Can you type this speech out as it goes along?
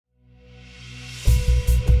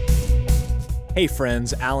Hey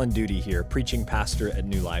friends, Alan Duty here, preaching pastor at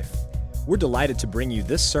New Life. We're delighted to bring you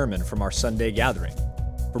this sermon from our Sunday gathering.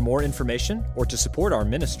 For more information or to support our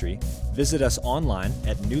ministry, visit us online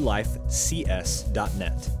at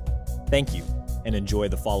newlifecs.net. Thank you, and enjoy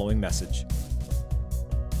the following message.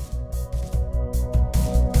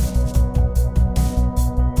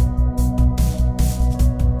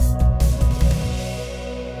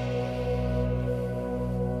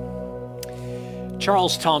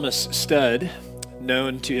 Charles Thomas Studd,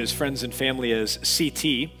 known to his friends and family as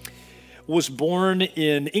C.T., was born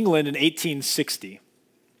in England in 1860.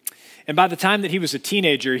 And by the time that he was a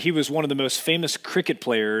teenager, he was one of the most famous cricket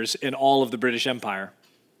players in all of the British Empire.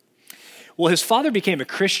 Well, his father became a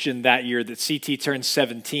Christian that year that C.T. turned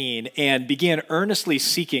 17 and began earnestly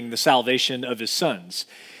seeking the salvation of his sons.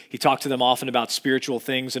 He talked to them often about spiritual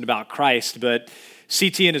things and about Christ, but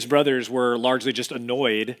C.T. and his brothers were largely just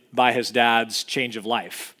annoyed by his dad's change of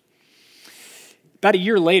life. About a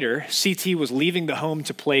year later, C.T. was leaving the home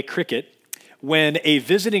to play cricket when a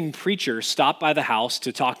visiting preacher stopped by the house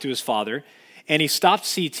to talk to his father, and he stopped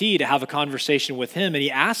C.T. to have a conversation with him, and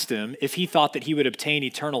he asked him if he thought that he would obtain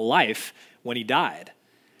eternal life when he died.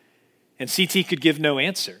 And C.T. could give no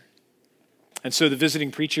answer. And so the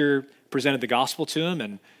visiting preacher presented the gospel to him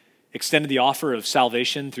and extended the offer of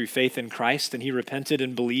salvation through faith in Christ, and he repented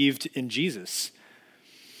and believed in Jesus.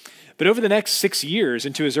 But over the next 6 years,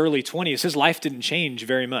 into his early 20s, his life didn't change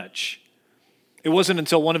very much. It wasn't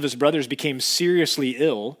until one of his brothers became seriously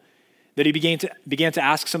ill that he began to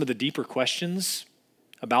ask some of the deeper questions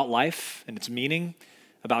about life and its meaning,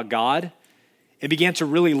 about God, and began to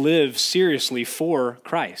really live seriously for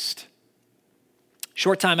Christ.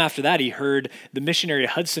 Short time after that, he heard the missionary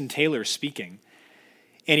Hudson Taylor speaking,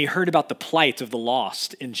 and he heard about the plight of the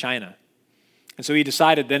lost in China. And so he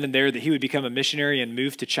decided then and there that he would become a missionary and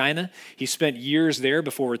move to China. He spent years there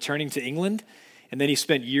before returning to England, and then he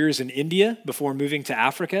spent years in India before moving to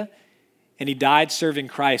Africa, and he died serving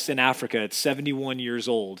Christ in Africa at 71 years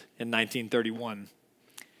old in 1931.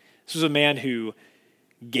 This was a man who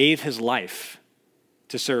gave his life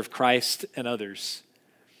to serve Christ and others.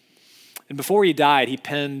 And before he died, he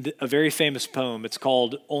penned a very famous poem. It's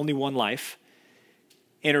called Only One Life.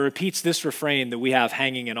 And it repeats this refrain that we have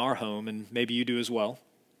hanging in our home, and maybe you do as well.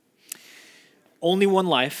 Only one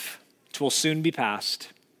life, 'twill soon be past.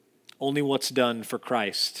 Only what's done for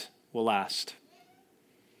Christ will last.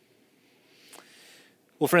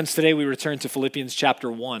 Well, friends, today we return to Philippians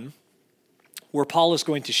chapter 1, where Paul is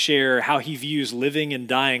going to share how he views living and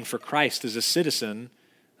dying for Christ as a citizen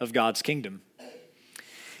of God's kingdom.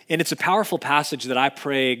 And it's a powerful passage that I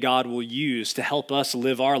pray God will use to help us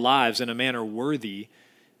live our lives in a manner worthy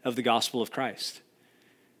of the gospel of Christ.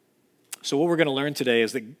 So what we're going to learn today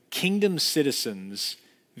is that kingdom citizens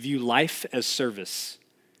view life as service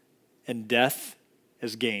and death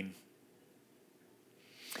as gain.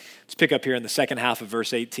 Let's pick up here in the second half of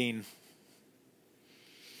verse 18.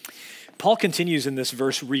 Paul continues in this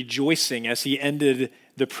verse rejoicing as he ended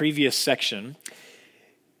the previous section,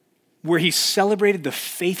 where he celebrated the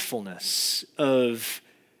faithfulness of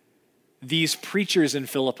these preachers in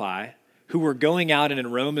Philippi who were going out and in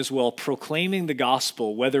Rome as well, proclaiming the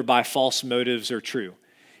gospel, whether by false motives or true.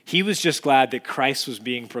 He was just glad that Christ was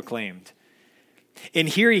being proclaimed. And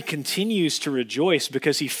here he continues to rejoice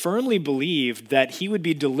because he firmly believed that he would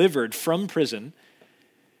be delivered from prison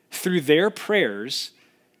through their prayers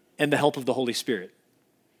and the help of the Holy Spirit.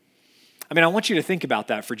 I mean, I want you to think about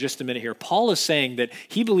that for just a minute here. Paul is saying that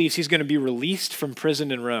he believes he's going to be released from prison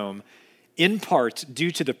in Rome in part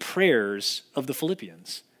due to the prayers of the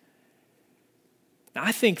Philippians. Now,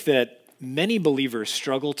 I think that many believers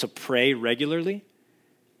struggle to pray regularly.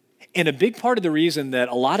 And a big part of the reason that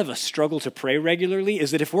a lot of us struggle to pray regularly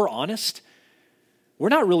is that if we're honest, we're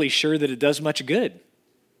not really sure that it does much good.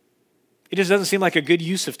 It just doesn't seem like a good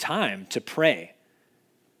use of time to pray,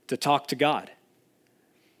 to talk to God.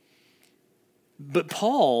 But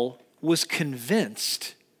Paul was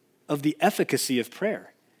convinced of the efficacy of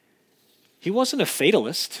prayer. He wasn't a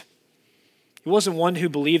fatalist. He wasn't one who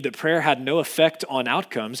believed that prayer had no effect on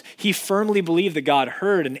outcomes. He firmly believed that God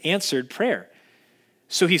heard and answered prayer.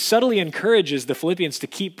 So he subtly encourages the Philippians to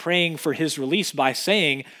keep praying for his release by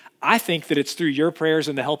saying, I think that it's through your prayers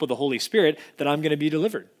and the help of the Holy Spirit that I'm going to be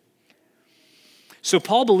delivered. So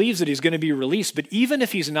Paul believes that he's going to be released, but even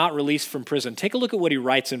if he's not released from prison, take a look at what he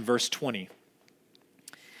writes in verse 20.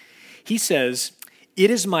 He says,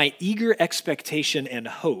 "It is my eager expectation and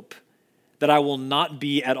hope that I will not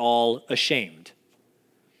be at all ashamed."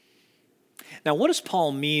 Now, what does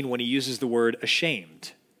Paul mean when he uses the word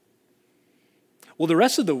ashamed? Well, the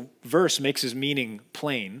rest of the verse makes his meaning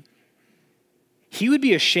plain. he would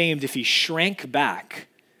be ashamed if he shrank back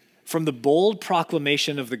from the bold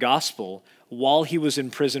proclamation of the gospel while he was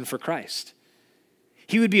in prison for Christ.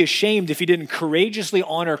 He would be ashamed if he didn't courageously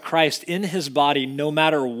honor Christ in his body no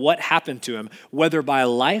matter what happened to him, whether by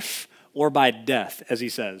life or by death, as he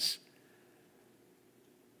says.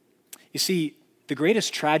 You see, the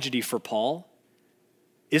greatest tragedy for Paul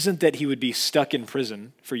isn't that he would be stuck in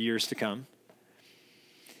prison for years to come.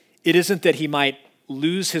 It isn't that he might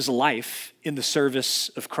lose his life in the service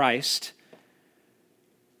of Christ.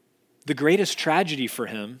 The greatest tragedy for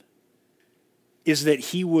him is that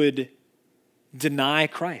he would deny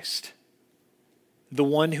Christ, the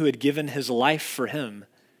one who had given his life for him,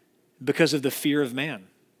 because of the fear of man.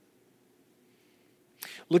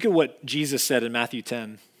 Look at what Jesus said in Matthew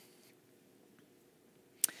 10.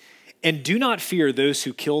 And do not fear those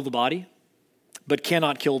who kill the body, but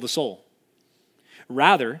cannot kill the soul.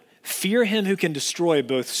 Rather, fear him who can destroy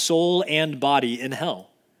both soul and body in hell.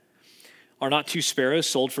 Are not 2 sparrows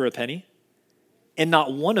sold for a penny? And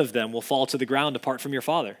not one of them will fall to the ground apart from your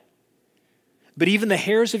Father. But even the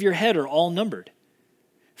hairs of your head are all numbered.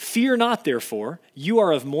 Fear not, therefore, you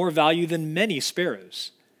are of more value than many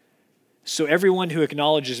sparrows. So everyone who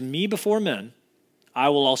acknowledges me before men, I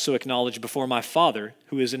will also acknowledge before my Father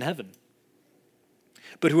who is in heaven.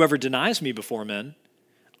 But whoever denies me before men,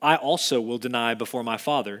 I also will deny before my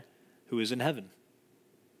Father who is in heaven.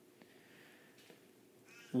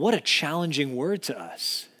 What a challenging word to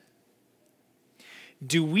us.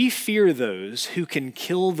 Do we fear those who can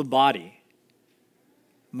kill the body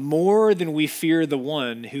more than we fear the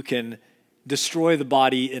one who can destroy the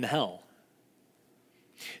body in hell?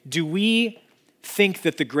 Do we think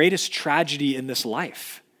that the greatest tragedy in this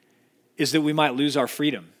life is that we might lose our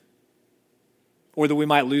freedom or that we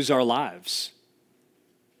might lose our lives?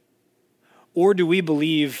 Or do we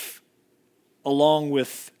believe, along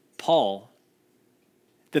with Paul,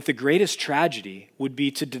 that the greatest tragedy would be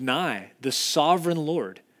to deny the sovereign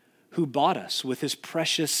Lord who bought us with his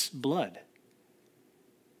precious blood?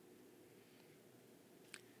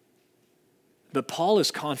 But Paul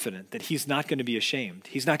is confident that he's not going to be ashamed.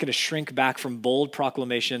 He's not going to shrink back from bold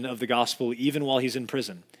proclamation of the gospel even while he's in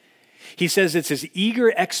prison. He says it's his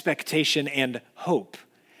eager expectation and hope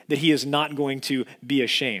that he is not going to be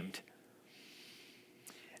ashamed.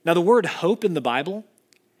 Now, the word hope in the Bible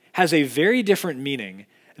has a very different meaning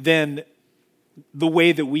than the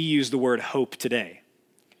way that we use the word hope today.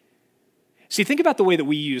 See, think about the way that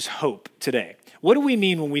we use hope today. What do we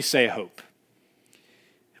mean when we say hope?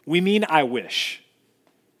 We mean, I wish.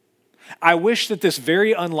 I wish that this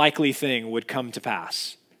very unlikely thing would come to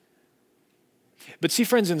pass. But see,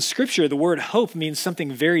 friends, in Scripture, the word hope means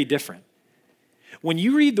something very different. When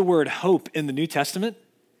you read the word hope in the New Testament,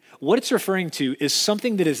 what it's referring to is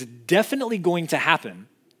something that is definitely going to happen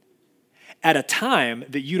at a time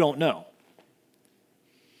that you don't know.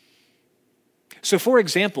 So, for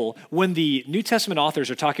example, when the New Testament authors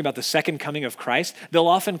are talking about the second coming of Christ, they'll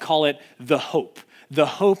often call it the hope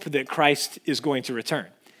that Christ is going to return.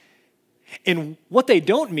 And what they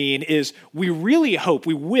don't mean is we really hope,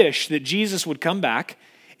 we wish that Jesus would come back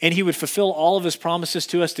and he would fulfill all of his promises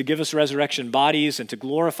to us to give us resurrection bodies and to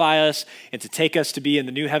glorify us and to take us to be in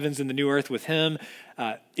the new heavens and the new earth with him.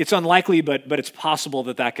 It's unlikely, but it's possible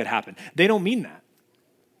that could happen. They don't mean that.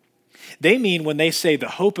 They mean when they say the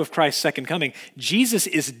hope of Christ's second coming, Jesus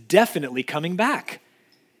is definitely coming back.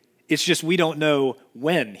 It's just we don't know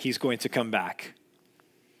when he's going to come back.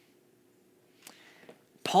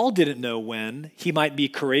 Paul didn't know when he might be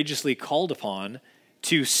courageously called upon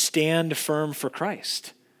to stand firm for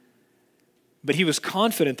Christ. But he was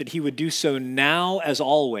confident that he would do so now as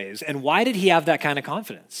always. And why did he have that kind of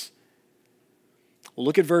confidence? Well,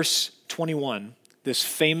 look at verse 21, this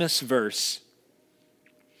famous verse.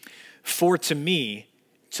 For to me,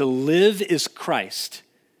 to live is Christ,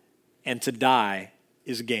 and to die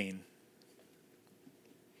is gain.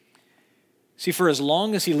 See, for as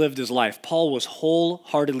long as he lived his life, Paul was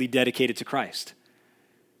wholeheartedly dedicated to Christ.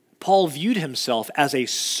 Paul viewed himself as a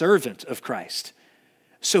servant of Christ.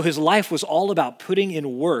 So his life was all about putting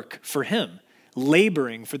in work for him,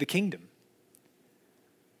 laboring for the kingdom.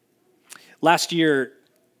 Last year,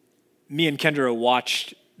 me and Kendra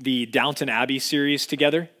watched the Downton Abbey series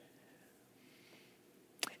together.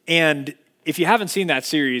 And if you haven't seen that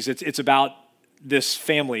series, it's about this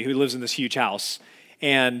family who lives in this huge house.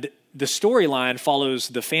 And the storyline follows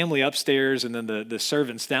the family upstairs and then the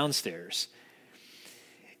servants downstairs.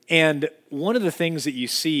 And one of the things that you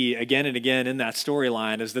see again and again in that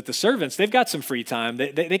storyline is that the servants, they've got some free time.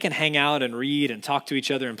 They can hang out and read and talk to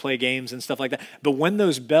each other and play games and stuff like that. But when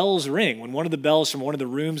those bells ring, when one of the bells from one of the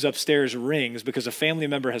rooms upstairs rings because a family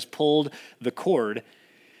member has pulled the cord,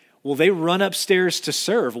 well, they run upstairs to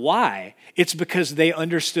serve. Why? It's because they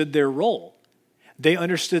understood their role. They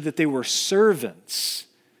understood that they were servants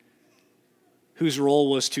whose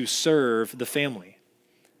role was to serve the family.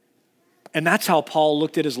 And that's how Paul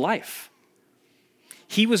looked at his life.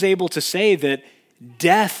 He was able to say that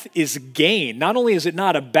death is gain. Not only is it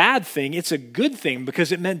not a bad thing, it's a good thing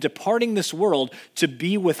because it meant departing this world to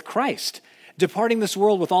be with Christ. Departing this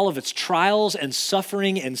world with all of its trials and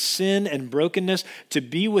suffering and sin and brokenness to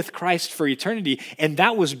be with Christ for eternity. And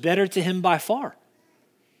that was better to him by far.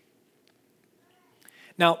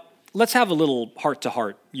 Now, let's have a little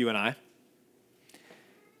heart-to-heart, you and I.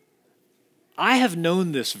 I have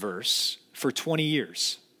known this verse for 20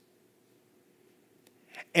 years.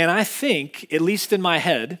 And I think, at least in my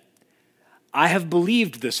head, I have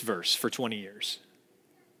believed this verse for 20 years.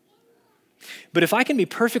 But if I can be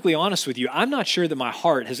perfectly honest with you, I'm not sure that my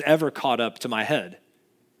heart has ever caught up to my head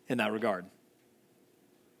in that regard.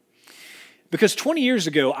 Because 20 years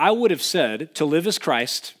ago, I would have said to live as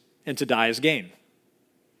Christ and to die as gain.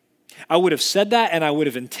 I would have said that and I would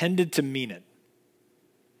have intended to mean it.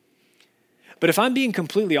 But if I'm being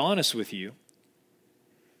completely honest with you,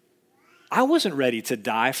 I wasn't ready to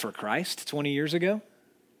die for Christ 20 years ago.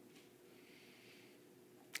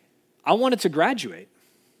 I wanted to graduate.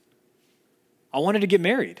 I wanted to get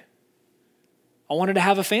married. I wanted to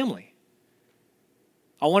have a family.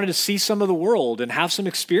 I wanted to see some of the world and have some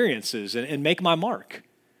experiences and make my mark.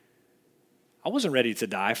 I wasn't ready to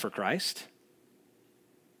die for Christ.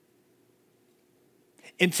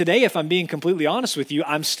 And today, if I'm being completely honest with you,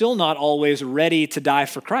 I'm still not always ready to die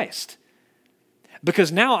for Christ.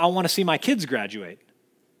 Because now I want to see my kids graduate.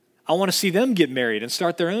 I want to see them get married and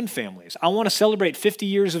start their own families. I want to celebrate 50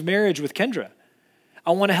 years of marriage with Kendra.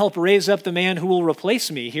 I want to help raise up the man who will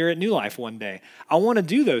replace me here at New Life one day. I want to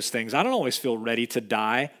do those things. I don't always feel ready to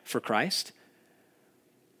die for Christ.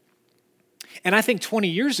 And I think 20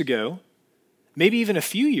 years ago, maybe even a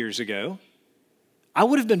few years ago, I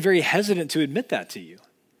would have been very hesitant to admit that to you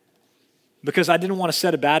because I didn't want to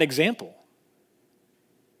set a bad example.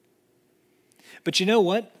 But you know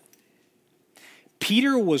what?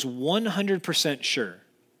 Peter was 100% sure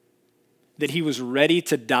that he was ready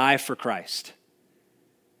to die for Christ.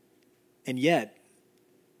 And yet,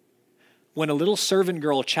 when a little servant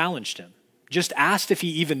girl challenged him, just asked if he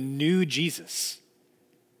even knew Jesus,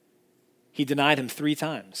 he denied him 3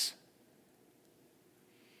 times.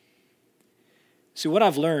 See, what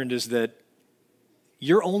I've learned is that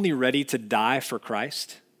you're only ready to die for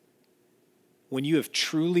Christ when you have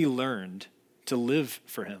truly learned to live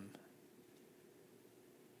for him.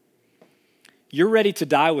 You're ready to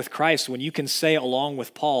die with Christ when you can say along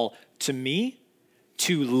with Paul, to me,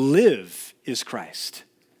 to live is Christ.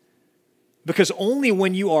 Because only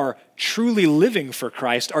when you are truly living for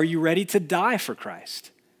Christ are you ready to die for Christ.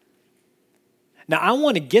 Now, I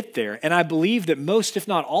want to get there, and I believe that most, if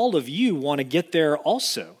not all of you, want to get there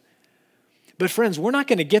also. But friends, we're not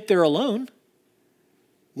going to get there alone.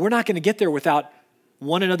 We're not going to get there without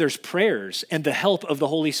one another's prayers and the help of the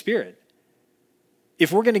Holy Spirit.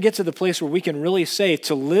 If we're going to get to the place where we can really say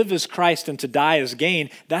to live as Christ and to die as gain,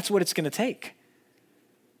 that's what it's going to take.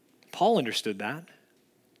 Paul understood that.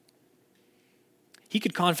 He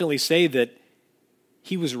could confidently say that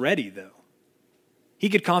he was ready, though. He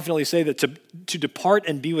could confidently say that to depart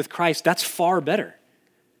and be with Christ, that's far better.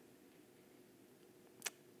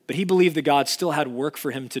 But he believed that God still had work for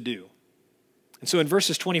him to do. And so in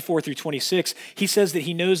verses 24 through 26, he says that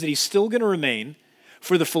he knows that he's still going to remain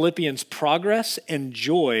for the Philippians' progress and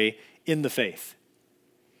joy in the faith.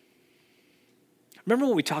 Remember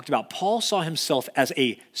what we talked about? Paul saw himself as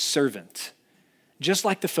a servant, just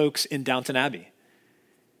like the folks in Downton Abbey.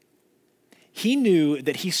 He knew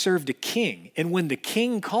that he served a king, and when the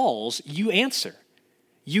king calls, you answer.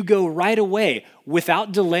 You go right away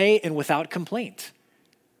without delay and without complaint.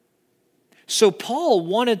 So Paul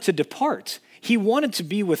wanted to depart. He wanted to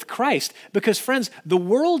be with Christ because, friends, the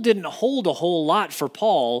world didn't hold a whole lot for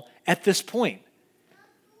Paul at this point.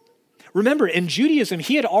 Remember, in Judaism,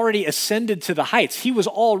 he had already ascended to the heights. He was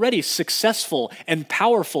already successful and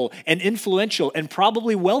powerful and influential and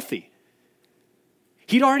probably wealthy.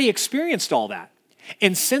 He'd already experienced all that.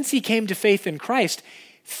 And since he came to faith in Christ,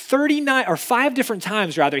 5 different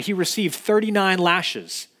times, he received 39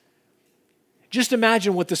 lashes. Just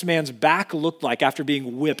imagine what this man's back looked like after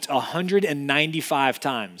being whipped 195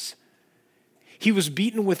 times. He was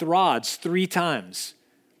beaten with rods 3 times.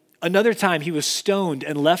 Another time he was stoned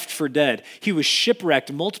and left for dead. He was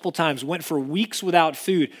shipwrecked multiple times, went for weeks without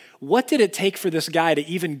food. What did it take for this guy to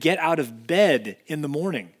even get out of bed in the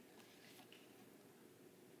morning?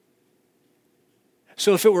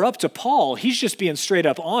 So if it were up to Paul, he's just being straight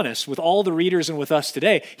up honest with all the readers and with us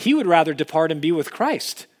today. He would rather depart and be with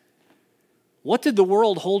Christ. What did the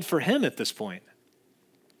world hold for him at this point?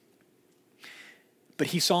 But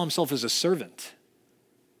he saw himself as a servant.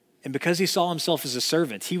 And because he saw himself as a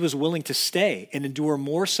servant, he was willing to stay and endure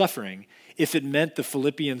more suffering if it meant the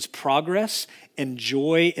Philippians' progress and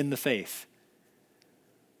joy in the faith.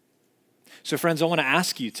 So friends, I want to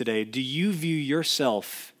ask you today, do you view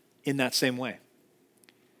yourself in that same way?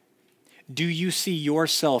 Do you see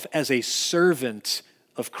yourself as a servant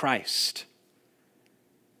of Christ?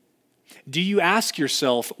 Do you ask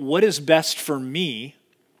yourself, what is best for me?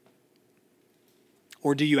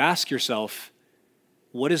 Or do you ask yourself,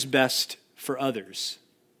 what is best for others?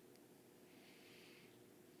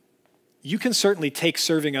 You can certainly take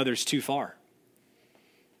serving others too far.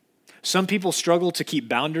 Some people struggle to keep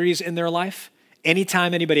boundaries in their life.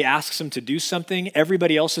 Anytime anybody asks them to do something,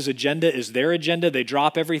 everybody else's agenda is their agenda. They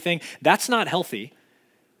drop everything. That's not healthy.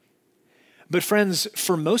 But friends,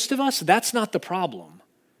 for most of us, that's not the problem.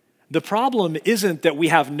 The problem isn't that we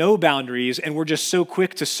have no boundaries and we're just so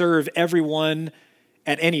quick to serve everyone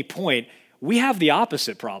at any point. We have the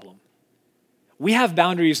opposite problem. We have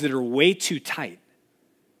boundaries that are way too tight.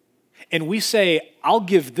 And we say, I'll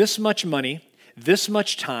give this much money, this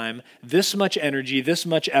much time, this much energy, this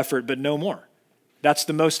much effort, but no more. That's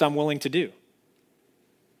the most I'm willing to do.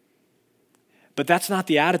 But that's not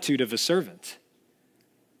the attitude of a servant.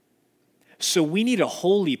 So we need a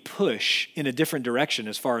holy push in a different direction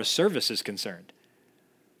as far as service is concerned.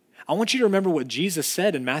 I want you to remember what Jesus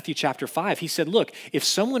said in Matthew chapter 5. He said, look, if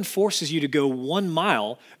someone forces you to go 1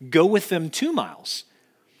 mile, go with them 2 miles.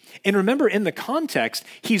 And remember, in the context,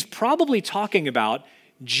 he's probably talking about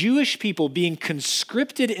Jewish people being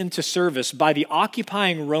conscripted into service by the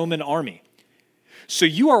occupying Roman army. So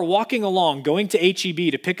you are walking along, going to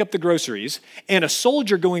H-E-B to pick up the groceries, and a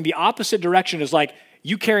soldier going the opposite direction is like,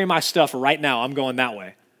 you carry my stuff right now, I'm going that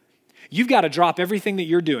way. You've got to drop everything that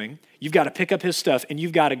you're doing, you've got to pick up his stuff, and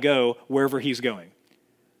you've got to go wherever he's going.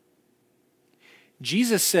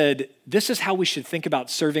 Jesus said, this is how we should think about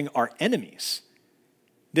serving our enemies.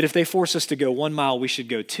 That if they force us to go 1 mile, we should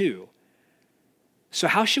go 2. So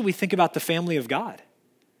how should we think about the family of God?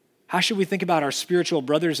 How should we think about our spiritual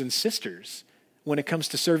brothers and sisters when it comes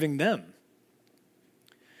to serving them?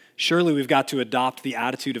 Surely we've got to adopt the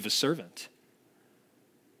attitude of a servant.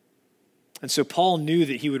 And so Paul knew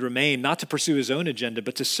that he would remain not to pursue his own agenda,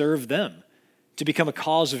 but to serve them, to become a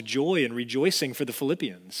cause of joy and rejoicing for the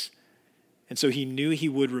Philippians. And so he knew he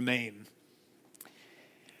would remain.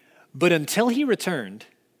 But until he returned,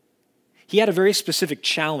 he had a very specific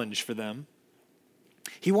challenge for them.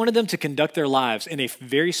 He wanted them to conduct their lives in a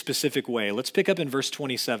very specific way. Let's pick up in verse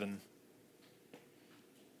 27.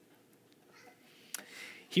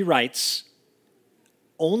 He writes,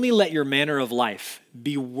 only let your manner of life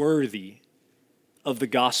be worthy of the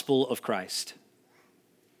gospel of Christ.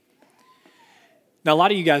 Now, a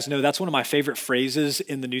lot of you guys know that's one of my favorite phrases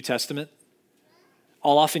in the New Testament.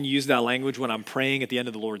 I'll often use that language when I'm praying at the end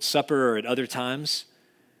of the Lord's Supper or at other times.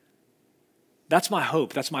 That's my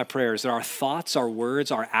hope, that's my prayer, is that our thoughts, our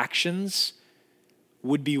words, our actions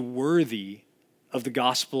would be worthy of the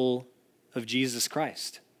gospel of Jesus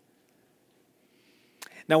Christ.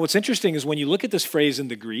 Now, what's interesting is when you look at this phrase in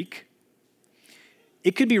the Greek,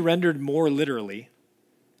 it could be rendered more literally,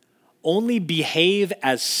 only behave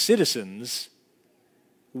as citizens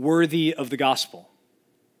worthy of the gospel.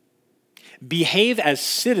 Behave as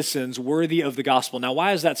citizens worthy of the gospel. Now,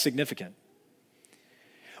 why is that significant?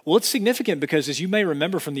 Well, it's significant because, as you may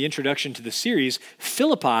remember from the introduction to the series,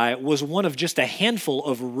 Philippi was one of just a handful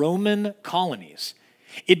of Roman colonies.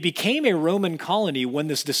 It became a Roman colony when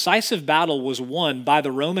this decisive battle was won by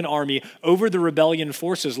the Roman army over the rebellion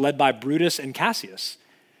forces led by Brutus and Cassius.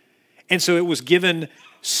 And so it was given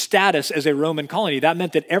status as a Roman colony. That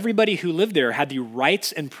meant that everybody who lived there had the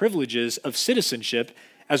rights and privileges of citizenship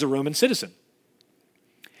as a Roman citizen.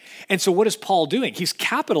 And so what is Paul doing? He's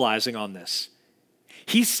capitalizing on this.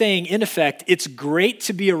 He's saying, in effect, it's great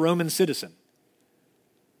to be a Roman citizen.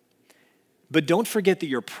 But don't forget that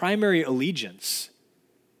your primary allegiance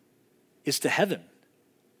is to heaven.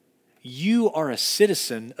 You are a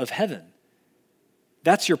citizen of heaven.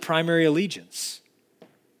 That's your primary allegiance.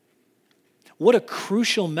 What a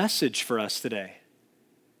crucial message for us today.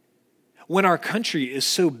 When our country is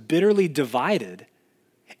so bitterly divided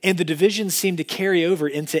and the divisions seem to carry over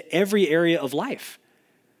into every area of life.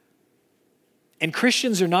 And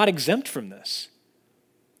Christians are not exempt from this.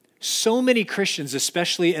 So many Christians,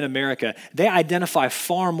 especially in America, they identify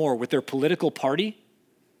far more with their political party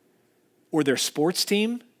or their sports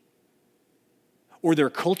team or their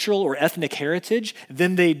cultural or ethnic heritage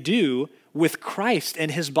than they do with Christ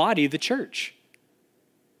and his body, the church.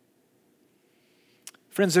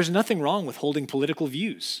 Friends, there's nothing wrong with holding political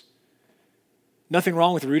views. Nothing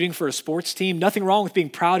wrong with rooting for a sports team. Nothing wrong with being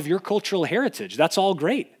proud of your cultural heritage. That's all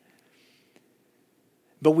great.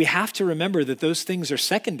 But we have to remember that those things are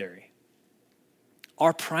secondary.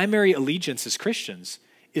 Our primary allegiance as Christians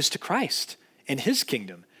is to Christ and his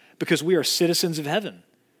kingdom because we are citizens of heaven.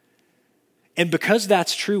 And because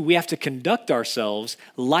that's true, we have to conduct ourselves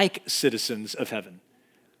like citizens of heaven.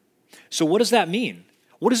 So what does that mean?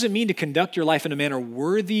 What does it mean to conduct your life in a manner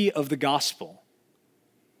worthy of the gospel?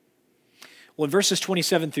 Well, in verses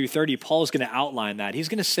 27 through 30, Paul is going to outline that. He's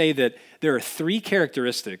going to say that there are three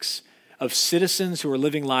characteristics of citizens who are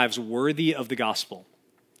living lives worthy of the gospel: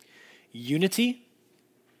 unity,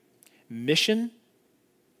 mission,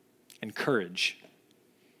 and courage.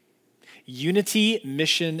 Unity,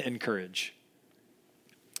 mission, and courage.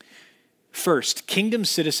 First, kingdom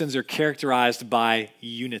citizens are characterized by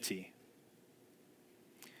unity.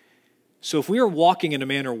 So if we are walking in a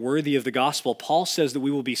manner worthy of the gospel, Paul says that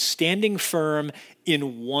we will be standing firm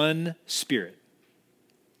in one spirit.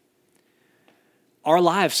 Our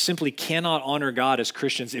lives simply cannot honor God as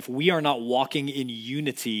Christians if we are not walking in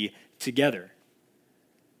unity together.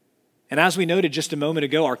 And as we noted just a moment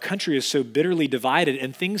ago, our country is so bitterly divided,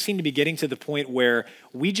 and things seem to be getting to the point where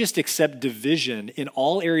we just accept division in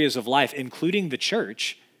all areas of life, including the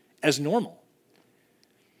church, as normal.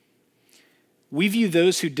 We view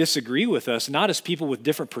those who disagree with us not as people with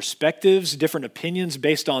different perspectives, different opinions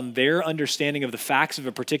based on their understanding of the facts of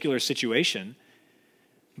a particular situation,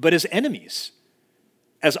 but as enemies,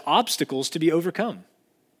 as obstacles to be overcome.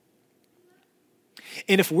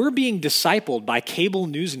 And if we're being discipled by cable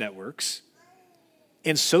news networks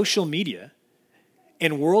and social media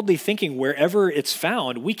and worldly thinking wherever it's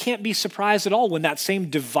found, we can't be surprised at all when that same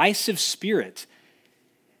divisive spirit,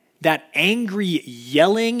 that angry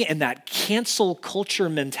yelling and that cancel culture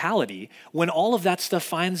mentality, when all of that stuff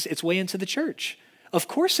finds its way into the church. Of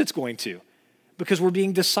course it's going to, because we're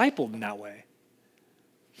being discipled in that way.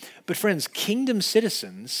 But friends, kingdom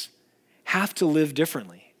citizens have to live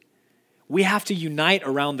differently. We have to unite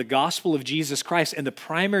around the gospel of Jesus Christ and the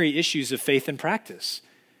primary issues of faith and practice.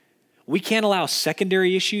 We can't allow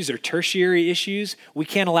secondary issues or tertiary issues. We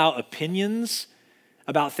can't allow opinions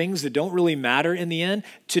about things that don't really matter in the end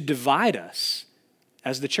to divide us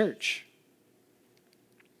as the church.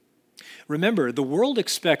 Remember, the world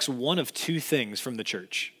expects one of two things from the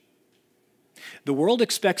church. The world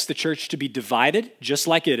expects the church to be divided, just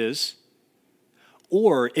like it is,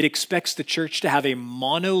 or it expects the church to have a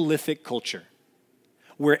monolithic culture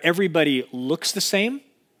where everybody looks the same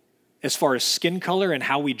as far as skin color and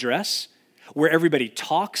how we dress, where everybody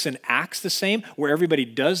talks and acts the same, where everybody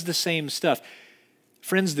does the same stuff.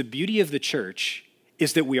 Friends, the beauty of the church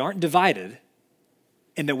is that we aren't divided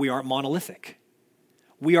and that we aren't monolithic.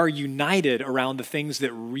 We are united around the things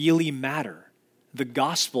that really matter, the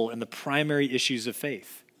gospel and the primary issues of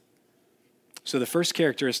faith. So the first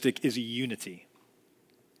characteristic is unity.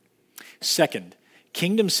 Second,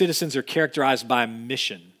 kingdom citizens are characterized by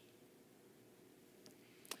mission.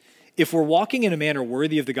 If we're walking in a manner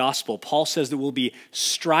worthy of the gospel, Paul says that we'll be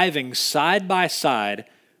striving side by side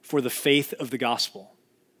for the faith of the gospel.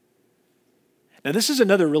 Now, this is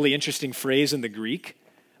another really interesting phrase in the Greek.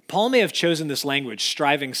 Paul may have chosen this language,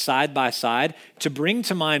 striving side by side, to bring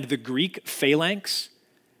to mind the Greek phalanx.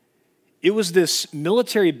 It was this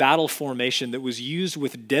military battle formation that was used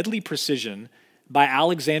with deadly precision by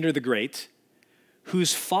Alexander the Great,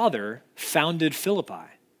 whose father founded Philippi.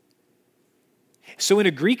 So in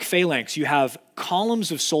a Greek phalanx, you have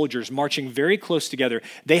columns of soldiers marching very close together.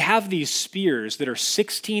 They have these spears that are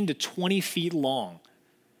 16 to 20 feet long.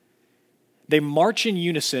 They march in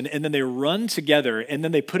unison, and then they run together, and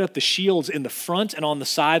then they put up the shields in the front and on the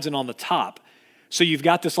sides and on the top. So you've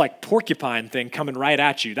got this like porcupine thing coming right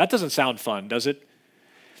at you. That doesn't sound fun, does it?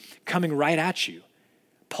 Coming right at you.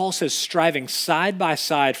 Paul says striving side by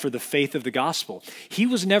side for the faith of the gospel. He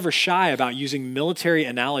was never shy about using military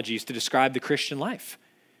analogies to describe the Christian life.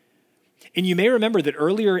 And you may remember that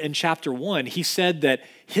earlier in chapter 1, he said that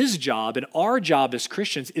his job and our job as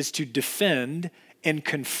Christians is to defend and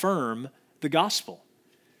confirm the gospel.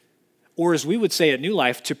 Or as we would say at New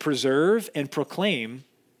Life, to preserve and proclaim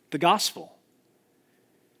the gospel.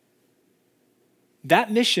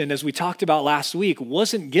 That mission, as we talked about last week,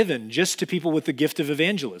 wasn't given just to people with the gift of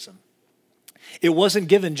evangelism. It wasn't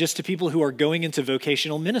given just to people who are going into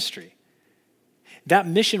vocational ministry. That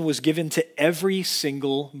mission was given to every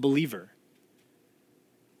single believer.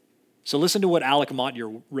 So listen to what Alec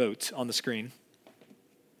Motyer wrote on the screen.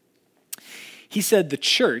 He said, "The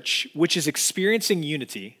church, which is experiencing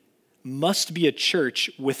unity, must be a church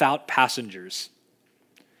without passengers."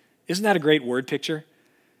 Isn't that a great word picture?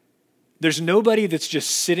 There's nobody that's just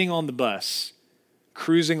sitting on the bus,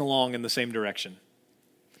 cruising along in the same direction.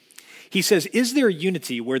 He says, "Is there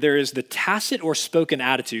unity where there is the tacit or spoken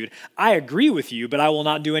attitude, 'I agree with you, but I will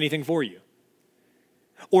not do anything for you'?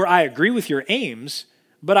 Or 'I agree with your aims,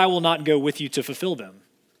 but I will not go with you to fulfill them'?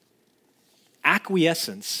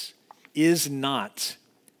 Acquiescence is not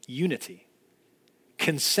unity.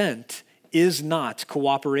 Consent is not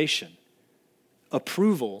cooperation.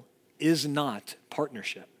 Approval is not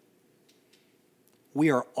partnership. We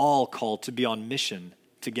are all called to be on mission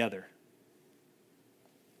together."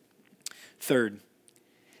 Third,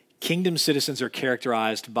 kingdom citizens are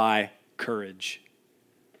characterized by courage.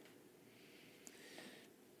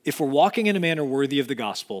 If we're walking in a manner worthy of the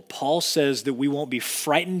gospel, Paul says that we won't be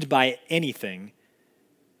frightened by anything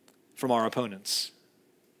from our opponents.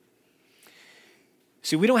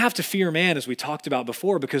 See, we don't have to fear man, as we talked about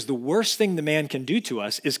before, because the worst thing the man can do to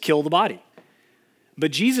us is kill the body. But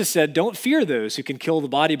Jesus said, don't fear those who can kill the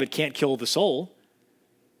body but can't kill the soul,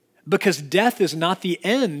 because death is not the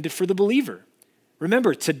end for the believer.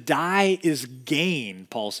 Remember, to die is gain,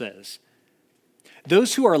 Paul says.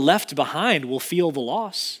 Those who are left behind will feel the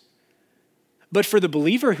loss. But for the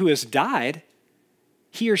believer who has died,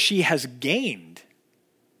 he or she has gained.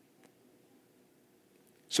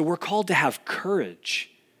 So we're called to have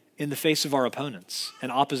courage in the face of our opponents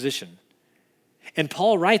and opposition. And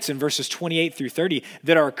Paul writes in verses 28 through 30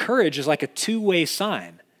 that our courage is like a two-way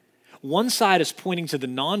sign. One side is pointing to the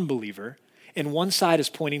non-believer, and one side is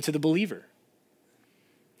pointing to the believer.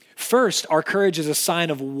 First, our courage is a sign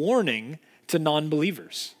of warning to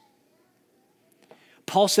non-believers.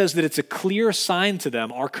 Paul says that it's a clear sign to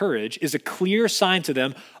them, our courage is a clear sign to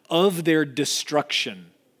them of their destruction.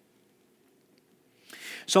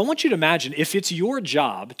 So I want you to imagine if it's your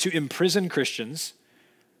job to imprison Christians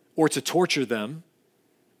or to torture them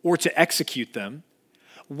or to execute them,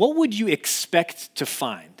 what would you expect to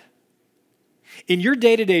find? In your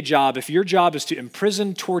day-to-day job, if your job is to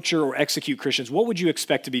imprison, torture, or execute Christians, what would you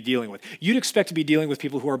expect to be dealing with? You'd expect to be dealing with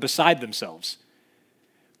people who are beside themselves,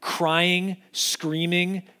 crying,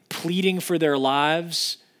 screaming, pleading for their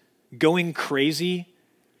lives, going crazy.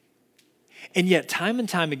 And yet, time and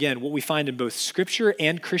time again, what we find in both Scripture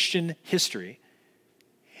and Christian history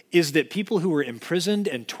is that people who were imprisoned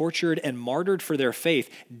and tortured and martyred for their faith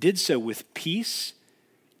did so with peace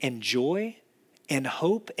and joy and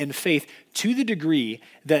hope and faith, to the degree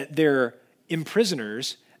that their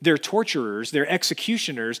imprisoners, their torturers, their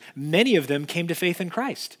executioners, many of them came to faith in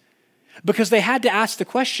Christ. Because they had to ask the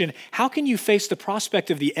question, how can you face the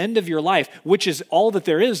prospect of the end of your life, which is all that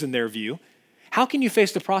there is in their view? How can you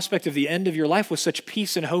face the prospect of the end of your life with such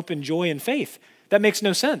peace and hope and joy and faith? That makes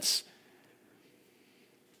no sense.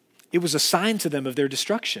 It was a sign to them of their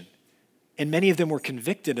destruction. And many of them were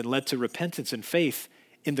convicted and led to repentance and faith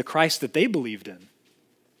in the Christ that they believed in.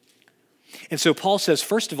 And so Paul says,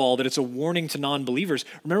 first of all, that it's a warning to non-believers.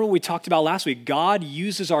 Remember what we talked about last week? God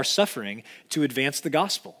uses our suffering to advance the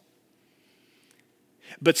gospel.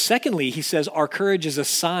 But secondly, he says our courage is a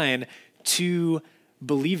sign to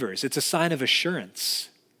believers. It's a sign of assurance.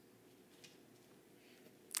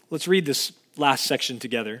 Let's read this last section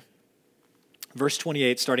together. Verse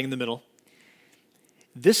 28, starting in the middle.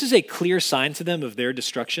 "This is a clear sign to them of their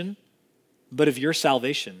destruction, but of your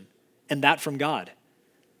salvation, and that from God.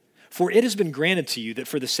 For it has been granted to you that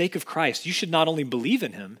for the sake of Christ, you should not only believe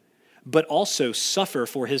in him, but also suffer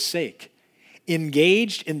for his sake,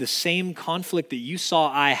 engaged in the same conflict that you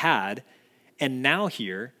saw I had, and now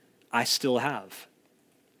here I still have."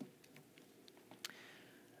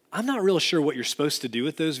 I'm not real sure what you're supposed to do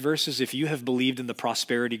with those verses if you have believed in the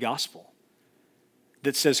prosperity gospel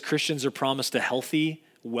that says Christians are promised a healthy,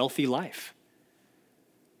 wealthy life.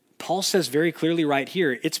 Paul says very clearly right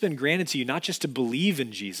here, it's been granted to you not just to believe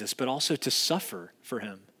in Jesus, but also to suffer for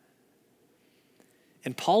him.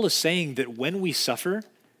 And Paul is saying that when we suffer,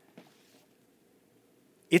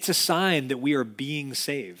 it's a sign that we are being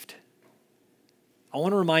saved. I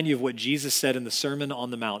want to remind you of what Jesus said in the Sermon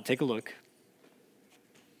on the Mount. Take a look.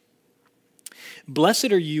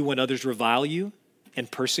 "Blessed are you when others revile you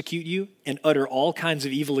and persecute you and utter all kinds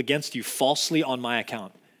of evil against you falsely on my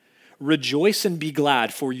account. Rejoice and be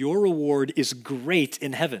glad, for your reward is great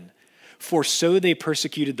in heaven, for so they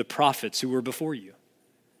persecuted the prophets who were before you."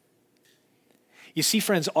 You see,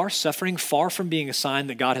 friends, our suffering, far from being a sign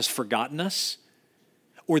that God has forgotten us,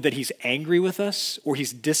 or that he's angry with us, or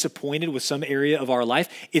he's disappointed with some area of our life,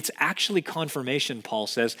 it's actually confirmation, Paul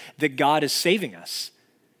says, that God is saving us.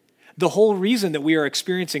 The whole reason that we are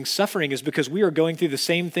experiencing suffering is because we are going through the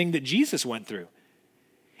same thing that Jesus went through.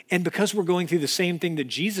 And because we're going through the same thing that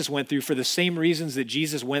Jesus went through for the same reasons that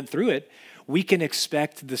Jesus went through it, we can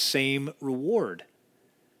expect the same reward.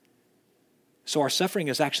 So our suffering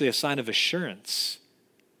is actually a sign of assurance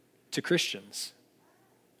to Christians.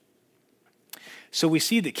 So we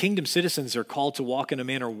see that kingdom citizens are called to walk in a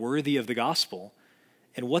manner worthy of the gospel.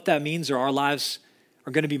 And what that means are our lives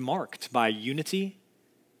are going to be marked by unity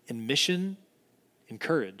and mission and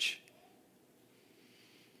courage.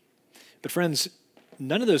 But friends,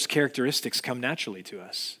 none of those characteristics come naturally to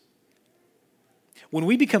us. When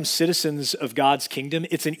we become citizens of God's kingdom,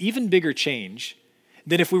 it's an even bigger change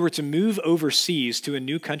than if we were to move overseas to a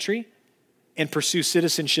new country and pursue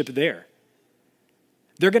citizenship there.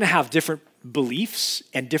 They're going to have different beliefs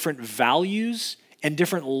and different values and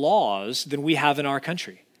different laws than we have in our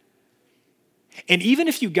country. And even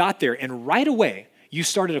if you got there and right away you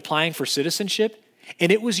started applying for citizenship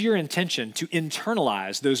and it was your intention to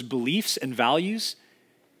internalize those beliefs and values,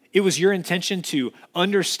 it was your intention to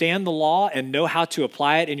understand the law and know how to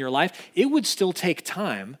apply it in your life, it would still take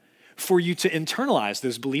time for you to internalize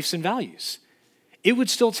those beliefs and values. It would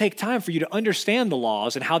still take time for you to understand the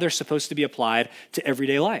laws and how they're supposed to be applied to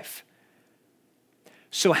everyday life.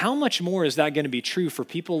 So how much more is that going to be true for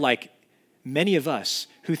people like many of us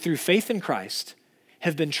who through faith in Christ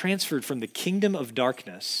have been transferred from the kingdom of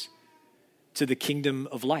darkness to the kingdom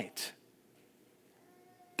of light?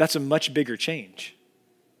 That's a much bigger change.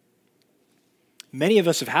 Many of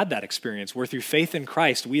us have had that experience where through faith in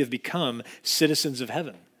Christ we have become citizens of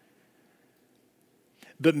heaven.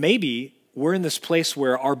 But maybe we're in this place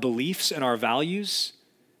where our beliefs and our values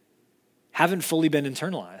haven't fully been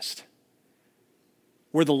internalized,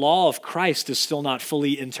 where the law of Christ is still not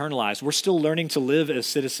fully internalized. We're still learning to live as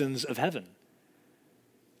citizens of heaven.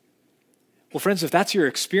 Well, friends, if that's your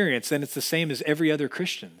experience, then it's the same as every other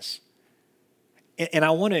Christian's. And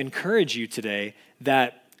I want to encourage you today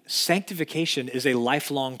that sanctification is a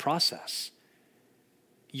lifelong process.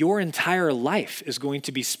 Your entire life is going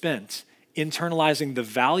to be spent internalizing the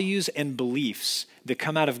values and beliefs that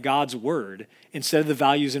come out of God's word instead of the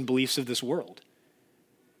values and beliefs of this world.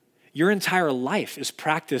 Your entire life is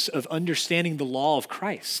practice of understanding the law of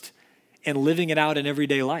Christ and living it out in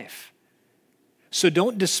everyday life. So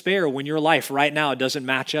don't despair when your life right now doesn't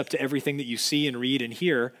match up to everything that you see and read and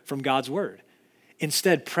hear from God's word.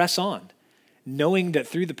 Instead, press on, knowing that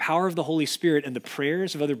through the power of the Holy Spirit and the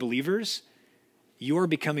prayers of other believers, you are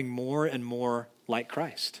becoming more and more like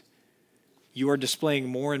Christ. You are displaying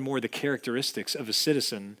more and more the characteristics of a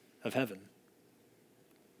citizen of heaven.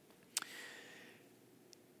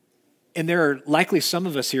 And there are likely some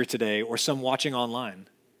of us here today or some watching online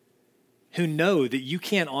who know that you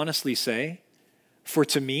can't honestly say, for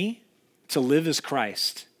to me, to live is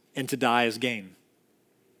Christ and to die is gain.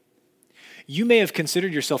 You may have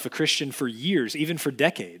considered yourself a Christian for years, even for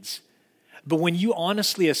decades, but when you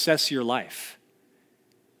honestly assess your life,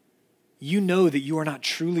 you know that you are not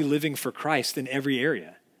truly living for Christ in every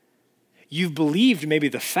area. You've believed maybe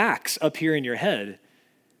the facts up here in your head,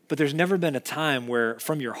 but there's never been a time where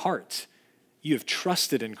from your heart you have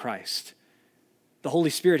trusted in Christ. The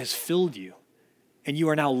Holy Spirit has filled you, and you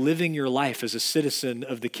are now living your life as a citizen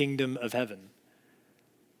of the kingdom of heaven.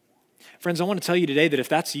 Friends, I want to tell you today that if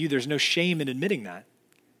that's you, there's no shame in admitting that.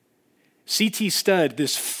 C.T. Studd,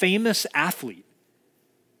 this famous athlete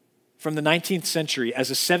from the 19th century, as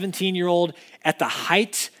a 17-year-old at the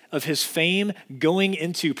height of his fame going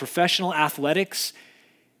into professional athletics,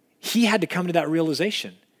 he had to come to that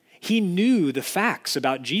realization. He knew the facts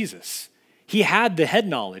about Jesus. He had the head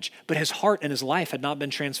knowledge, but his heart and his life had not been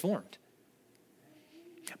transformed.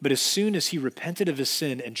 But as soon as he repented of his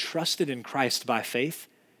sin and trusted in Christ by faith,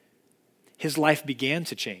 his life began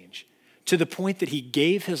to change to the point that he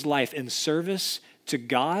gave his life in service to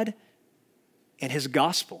God and his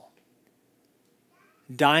gospel,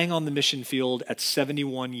 dying on the mission field at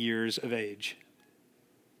 71 years of age.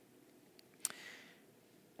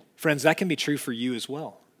 Friends, that can be true for you as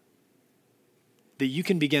well. That you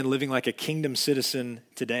can begin living like a kingdom citizen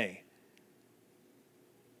today,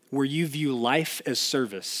 where you view life as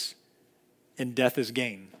service and death as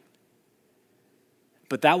gain.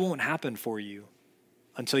 But that won't happen for you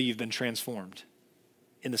until you've been transformed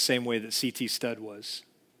in the same way that C.T. Studd was.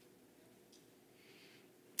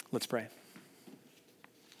 Let's pray.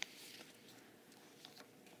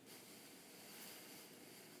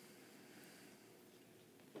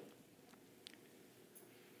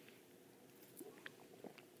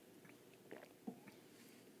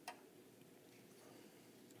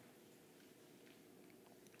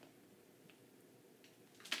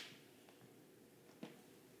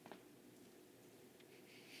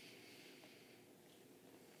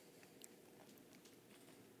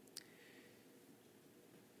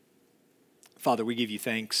 Father, we give you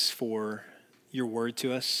thanks for your word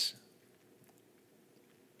to us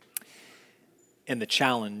and the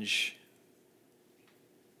challenge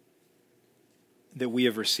that we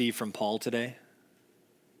have received from Paul today.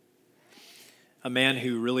 A man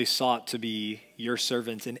who really sought to be your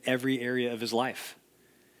servant in every area of his life.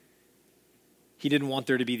 He didn't want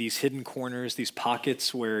there to be these hidden corners, these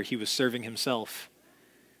pockets where he was serving himself.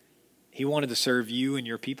 He wanted to serve you and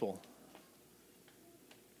your people.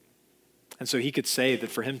 And so he could say that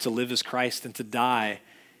for him to live as Christ and to die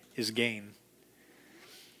is gain.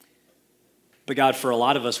 But God, for a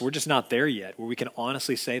lot of us, we're just not there yet where we can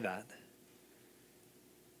honestly say that.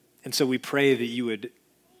 And so we pray that you would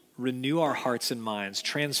renew our hearts and minds,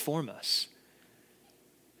 transform us,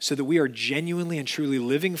 so that we are genuinely and truly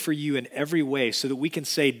living for you in every way, so that we can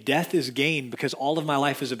say death is gain because all of my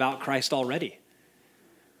life is about Christ already.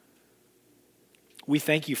 We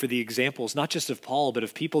thank you for the examples, not just of Paul, but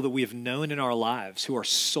of people that we have known in our lives who are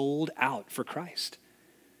sold out for Christ,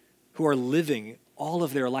 who are living all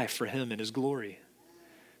of their life for him and his glory.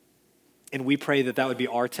 And we pray that that would be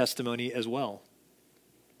our testimony as well.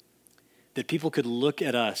 That people could look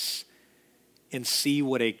at us and see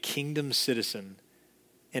what a kingdom citizen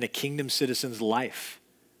and a kingdom citizen's life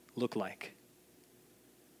look like.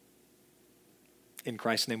 In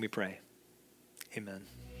Christ's name we pray. Amen.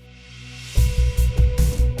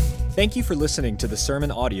 Thank you for listening to the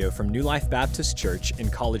sermon audio from New Life Baptist Church in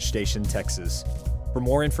College Station, Texas. For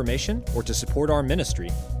more information or to support our ministry,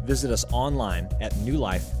 visit us online at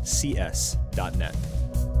newlifecs.net.